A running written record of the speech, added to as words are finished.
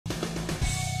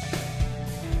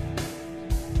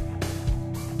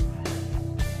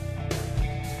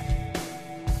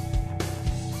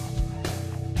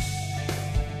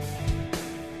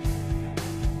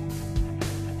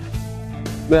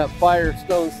at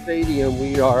Firestone Stadium.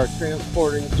 We are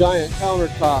transporting giant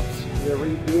countertops. They're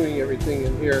redoing everything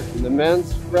in here. In the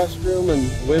men's restroom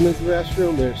and women's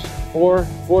restroom, there's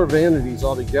four vanities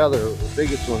altogether. The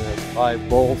biggest one has 5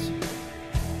 bowls.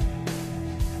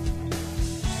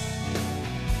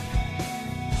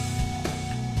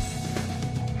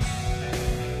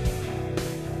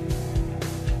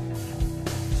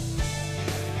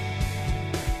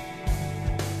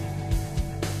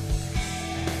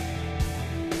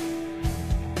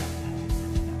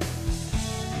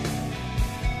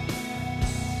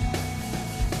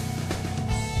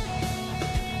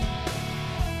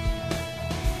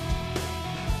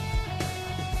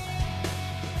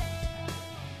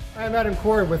 I'm Adam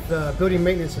Cord with building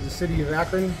maintenance of the city of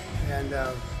Akron, and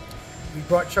we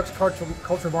brought Chuck's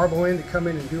Culture Marble in to come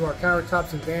in and do our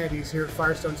countertops and vanities here at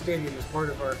Firestone Stadium as part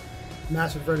of our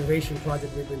massive renovation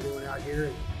project we've been doing out here.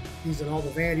 And these are all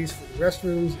the vanities for the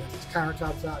restrooms and these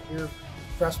countertops out here,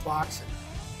 press box,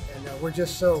 and we're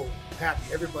just so happy.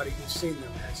 Everybody who's seen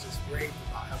them has just raved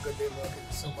about how good they look, and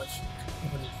it's so much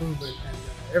of an improvement, and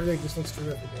everything just looks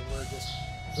terrific, and we're just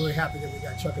really happy that we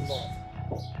got Chuck involved.